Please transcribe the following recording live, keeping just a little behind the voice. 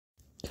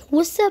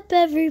What's up,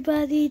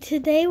 everybody?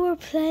 Today we're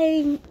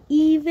playing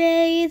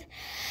Evade.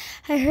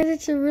 I heard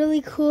it's a really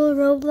cool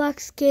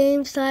Roblox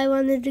game, so I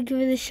wanted to give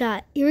it a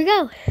shot. Here we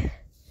go.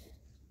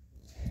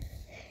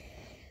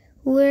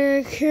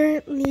 We're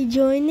currently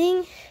joining.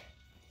 Is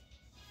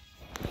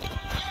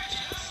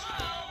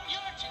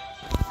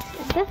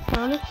that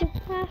Sonic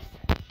just passed?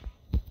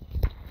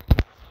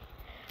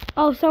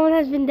 Oh, someone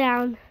has been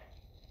down.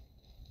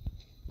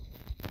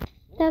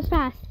 That was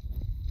fast.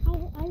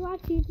 I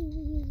watch YouTube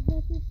videos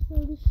about this, so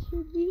this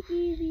should be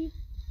easy.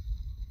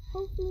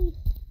 Hopefully,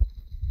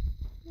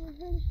 I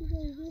heard it should go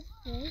this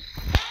way.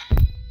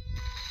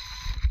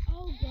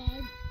 Oh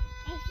God,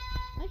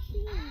 I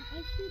should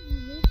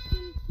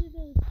listen to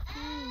those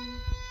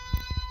sounds.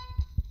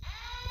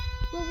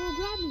 Bro,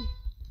 grab me!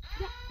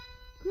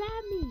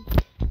 Grab me!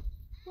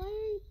 Why are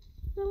you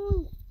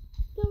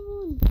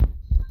someone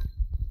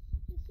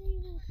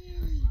disable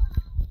Harry?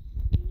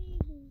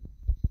 Enable.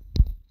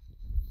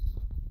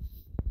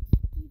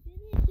 You did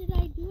it? Did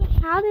I do it?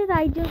 How did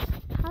I do?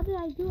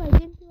 I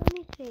didn't do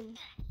anything.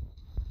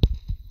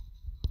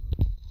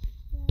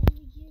 Trying to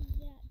give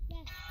that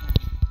best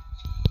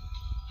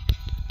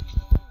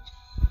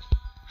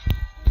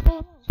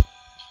shot.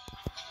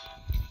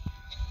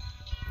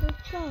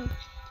 Let's go.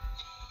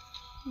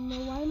 No,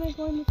 why am I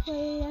going this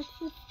way? That's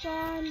the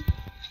spawn.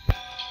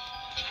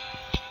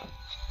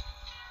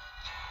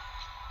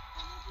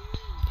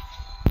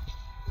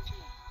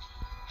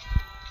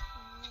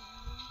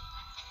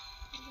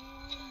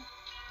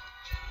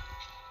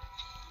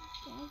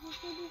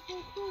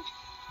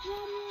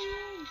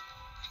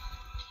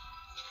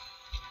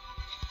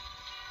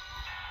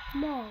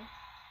 No.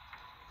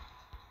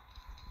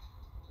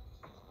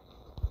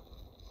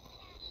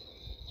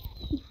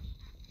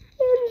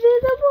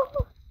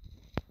 Invisible.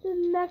 The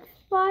next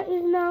spot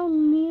is now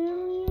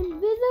nearly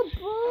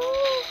invisible.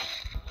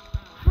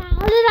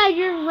 How did I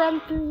just run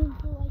through him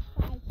for like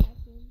 5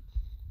 seconds?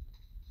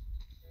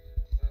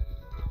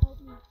 Help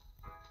me.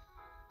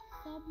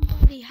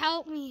 Somebody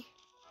help me.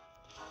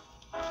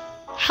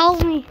 Help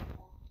me.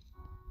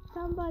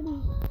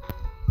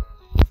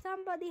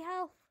 Somebody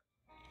help.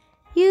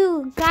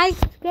 You guys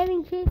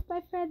getting chased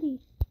by Freddy.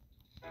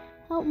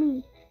 Help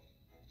me.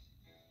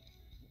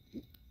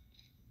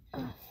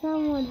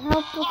 Someone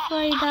help before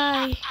I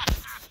die.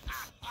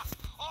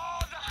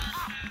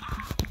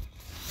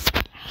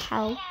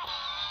 Help.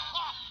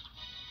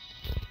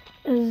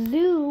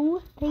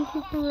 Zoo, thank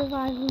you for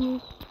reviving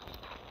me.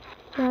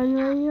 Run,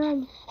 run,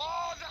 run.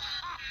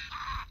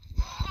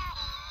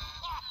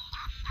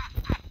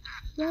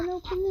 Run,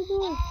 open the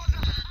door.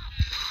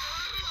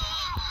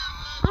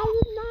 I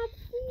did not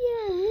see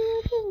him. He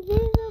was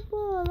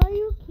invisible. Are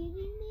you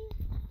kidding me?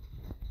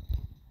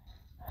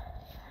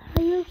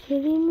 Are you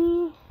kidding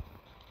me?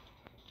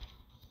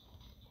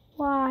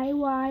 Why?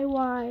 Why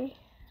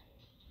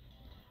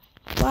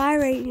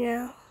right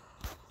now?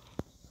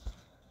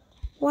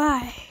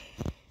 Why?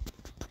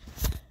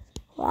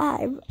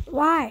 Why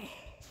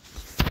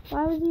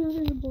was he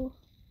invisible?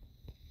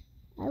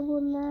 I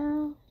will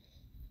now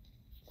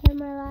say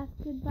my last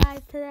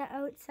goodbye to the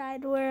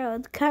outside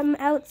world. Come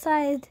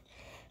outside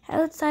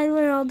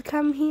world,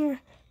 come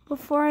here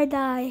before I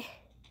die.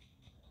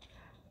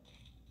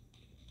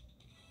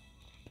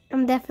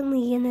 I'm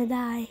definitely gonna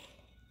die.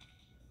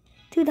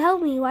 Dude,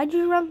 help me. Why'd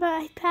you run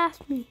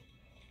past me?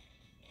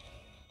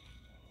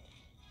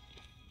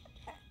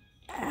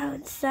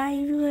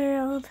 Outside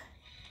world.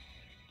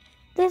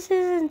 This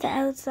isn't the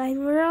outside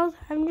world.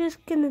 I'm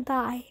just gonna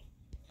die.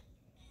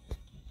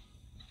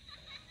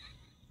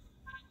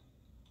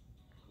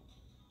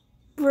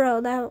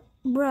 Bro.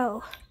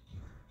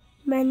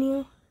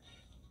 Menu,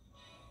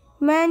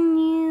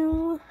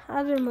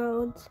 other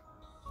modes.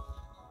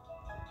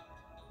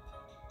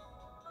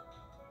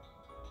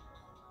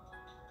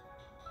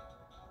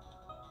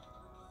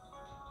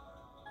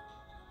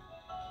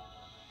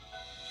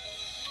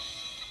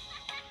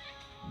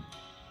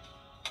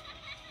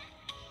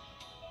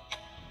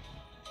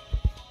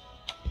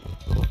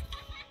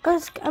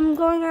 I'm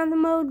going on the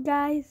mode,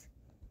 guys.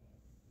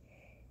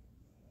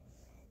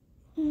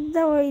 Don't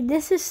worry,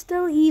 this is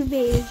still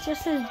Evade. It's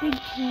just a big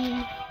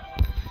team.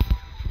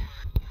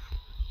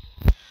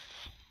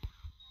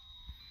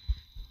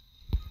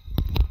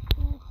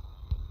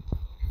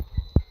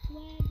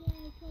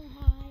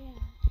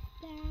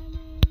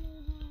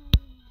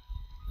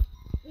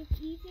 If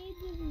Evade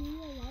was in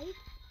real life,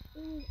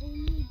 it would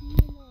only be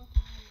in Ohio.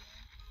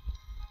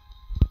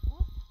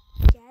 Oh,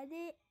 get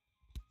it?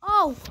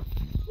 Oh!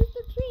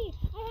 Mr. Tree,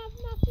 I have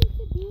nothing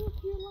to do with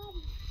your life.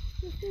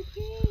 Mr.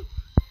 Tree.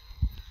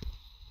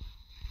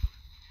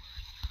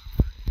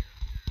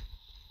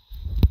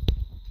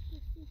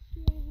 Mr.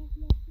 Tree, I have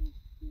nothing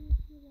to do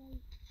with your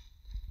life.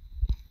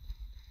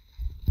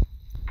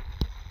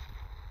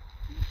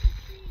 Mr.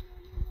 Tree, no,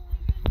 I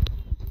got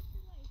nothing to do with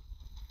your life.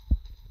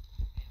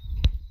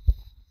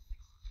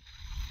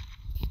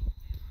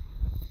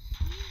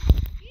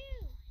 You,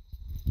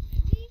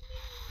 leave me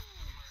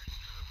alone.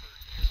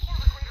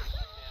 I could have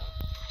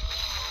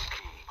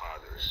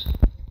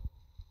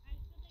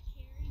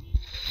carried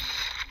you.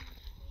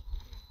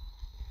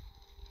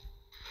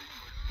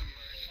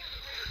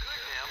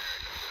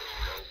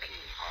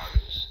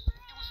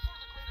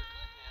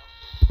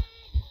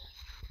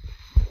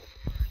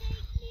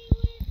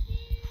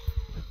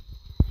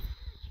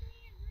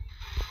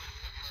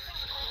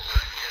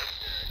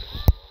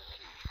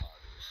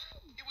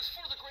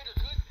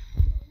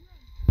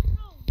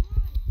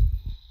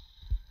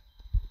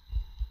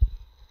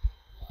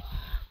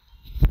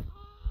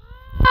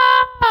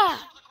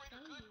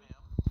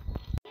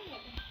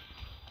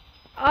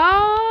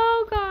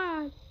 Oh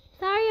God.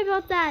 Sorry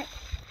about that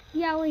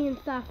yelling and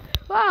stuff.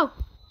 Whoa,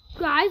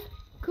 guys,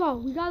 go.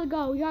 We gotta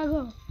go. We gotta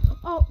go.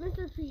 Oh,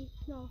 Mr. Tree.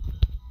 No.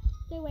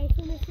 Stay away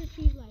from Mr.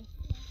 Tree's life.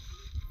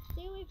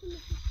 Stay away from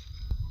Mr.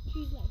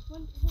 Tree's life.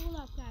 Hold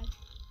up, guys.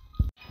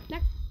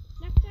 Next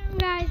round,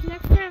 guys.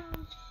 Next round.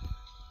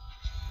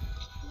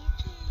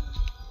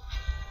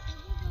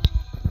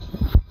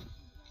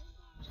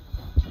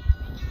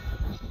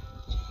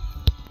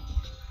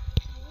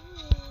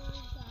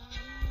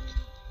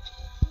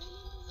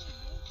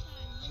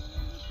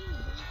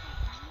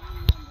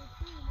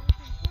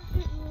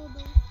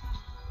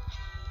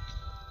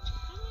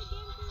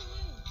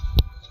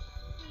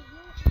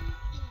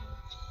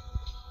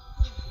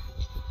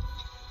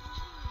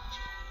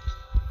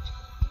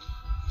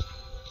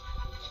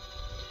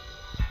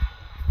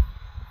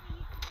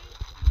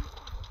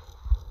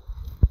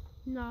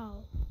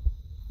 No,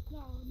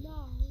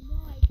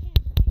 I can't,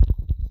 right?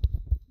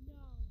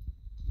 No.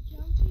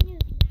 Jumping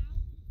is now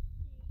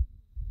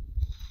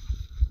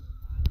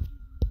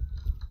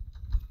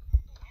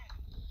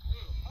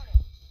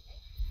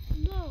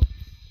no.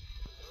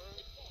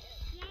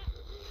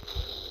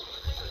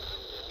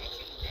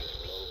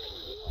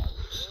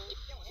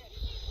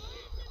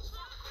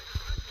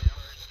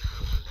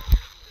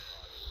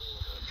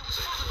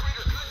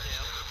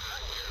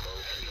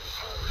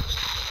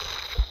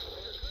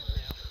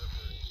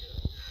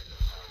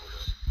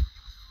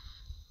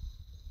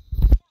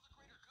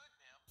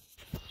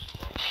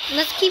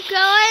 Let's keep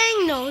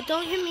going. No,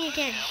 don't hit me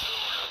again.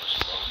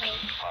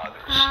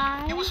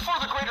 It was for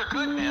the greater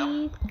good,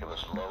 ma'am. It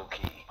was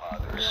low-key,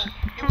 others.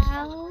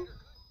 How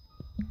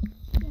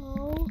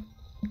so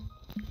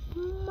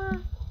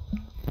much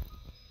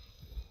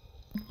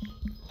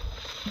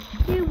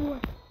it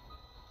was.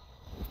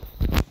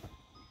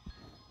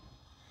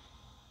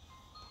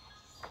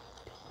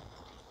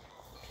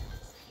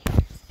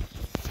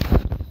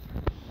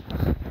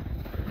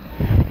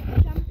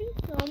 Jumping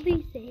still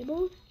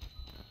disabled.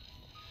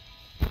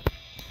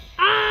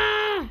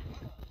 Ah!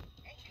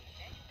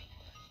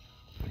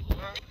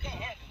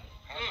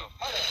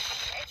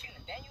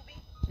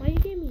 Why you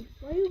get me?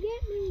 Why you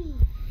get me?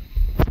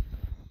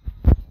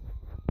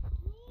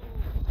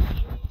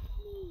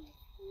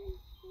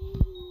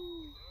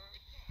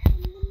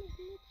 I'm gonna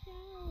glitch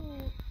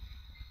out.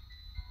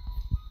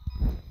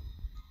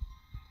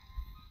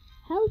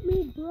 Help me,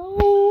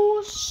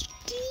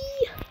 broski.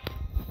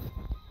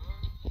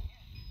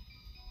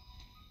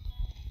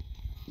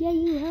 Yeah,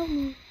 you help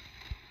me.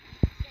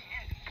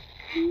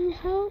 You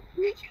help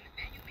me.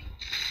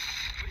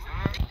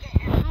 I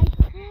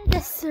could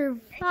have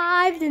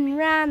survived and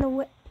ran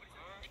away.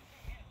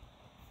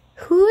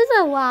 Who's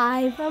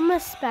alive? I'm gonna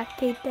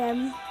spectate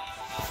them.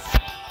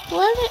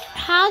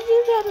 How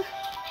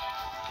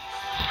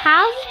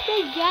did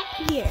they get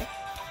here?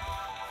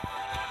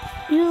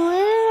 You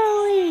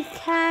literally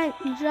can't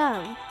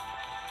jump.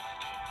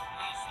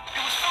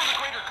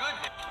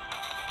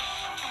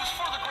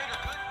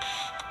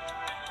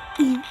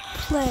 Eat,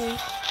 play.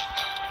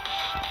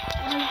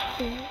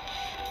 Okay.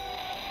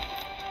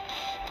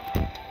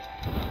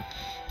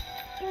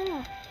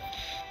 Yeah.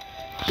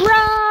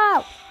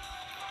 Bro!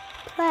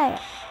 Play.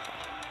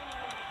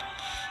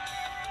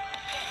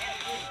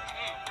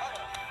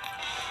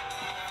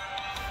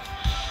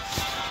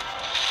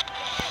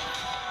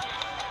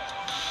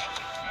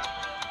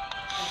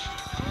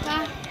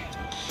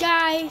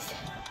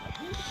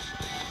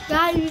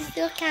 Guys, we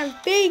still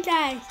can't beat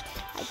guys.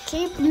 I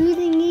keep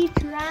losing each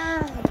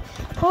round.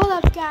 Hold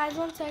up, guys.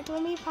 1 second.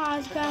 Let me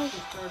pause, guys.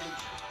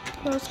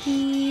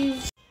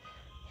 Broskies.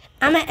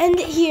 I'm gonna end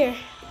it here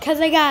because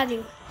I got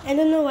to. I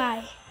don't know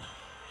why.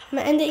 I'm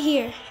gonna end it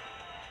here.